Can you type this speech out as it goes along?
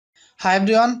Hi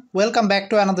everyone, welcome back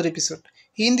to another episode.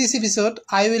 In this episode,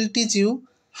 I will teach you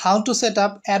how to set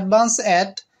up advanced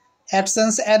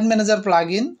AdSense Ad Manager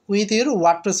plugin with your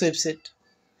WordPress website.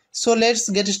 So let's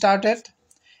get started.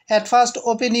 At first,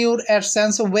 open your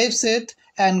AdSense website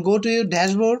and go to your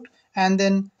dashboard and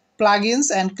then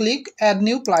plugins and click add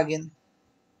new plugin.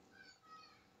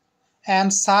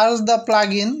 And search the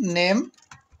plugin name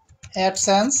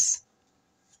AdSense.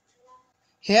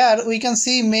 Here we can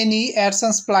see many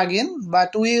AdSense plugin,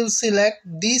 but we will select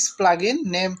this plugin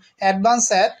named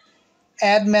Advanced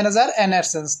Ad Manager and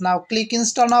AdSense. Now click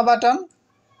Install Now button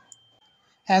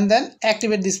and then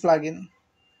activate this plugin.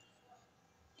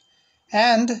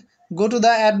 And go to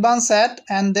the Advanced Ad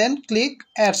and then click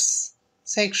Ads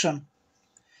section.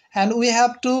 And we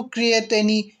have to create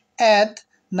any ad.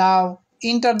 Now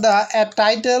enter the ad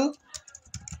title.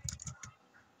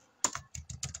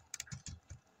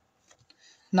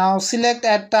 Now select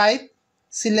ad type,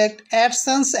 select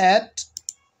AdSense ad.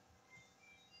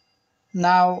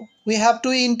 Now we have to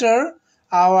enter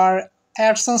our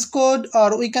AdSense code,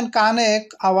 or we can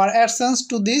connect our AdSense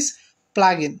to this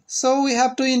plugin. So we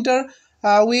have to enter,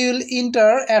 we will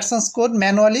enter AdSense code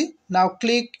manually. Now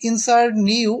click insert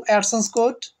new AdSense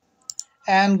code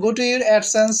and go to your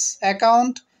AdSense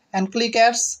account and click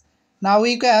ads. Now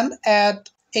we can add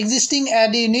existing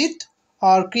ad unit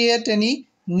or create any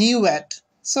new ad.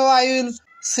 So I will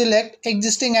select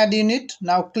existing ad unit.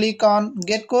 Now click on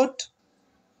get code.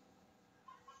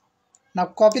 Now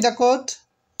copy the code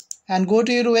and go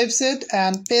to your website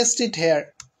and paste it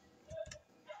here.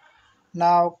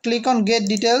 Now click on get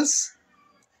details.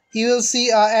 You will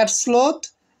see a ad slot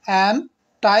and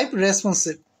type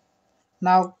responsive.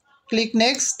 Now click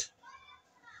next.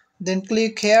 Then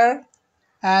click here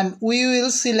and we will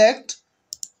select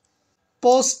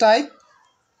post type.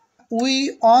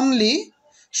 We only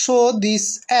show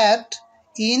this ad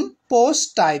in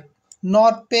post type,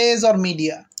 not page or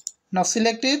media. Now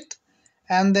select it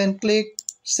and then click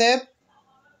save.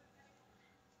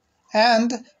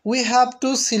 And we have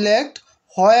to select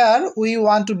where we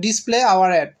want to display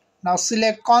our ad. Now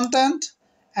select content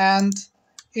and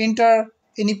enter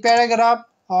any paragraph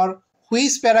or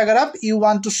which paragraph you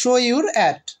want to show your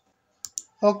ad.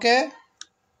 Okay,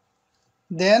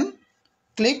 then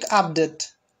click update.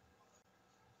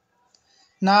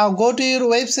 Now go to your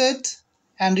website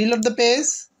and reload the page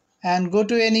and go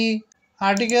to any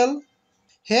article.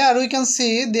 Here we can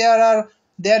see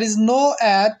there is no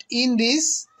ad in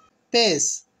this page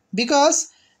because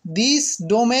this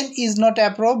domain is not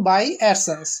approved by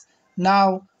AdSense.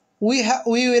 Now we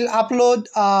will upload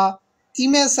a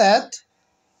image ad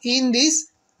in this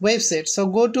website. So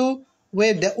go to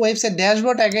the website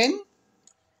dashboard again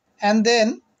and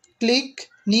then click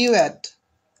new ad.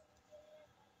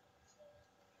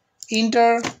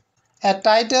 Enter a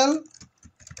title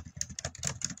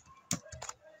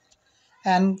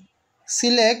and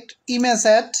select image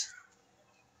ad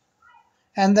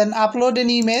and then upload an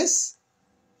image.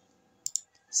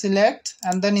 Select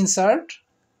and then insert.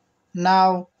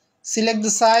 Now select the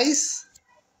size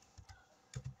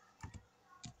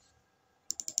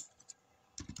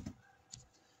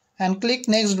and click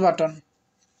next button.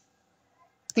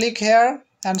 Click here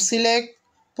and select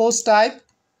post type.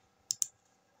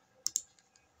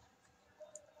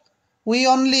 We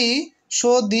only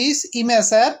show this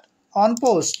image ad on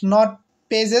post, not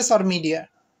pages or media.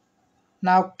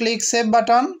 Now click save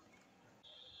button.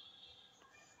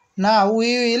 Now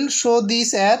we will show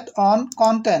this ad on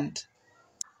content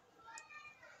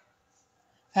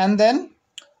and then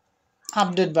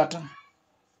update button.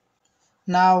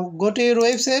 Now go to your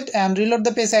website and reload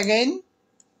the page again.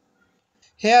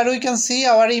 Here we can see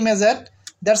our image ad.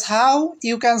 That's how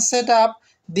you can set up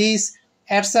this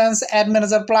AdSense Ad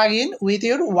Manager plugin with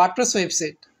your WordPress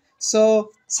website.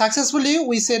 So successfully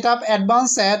we set up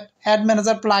Advanced Ad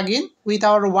Manager plugin with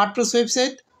our WordPress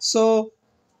website. So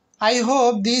I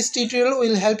hope this tutorial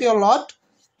will help you a lot.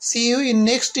 See you in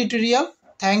next tutorial.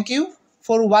 Thank you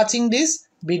for watching this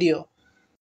video.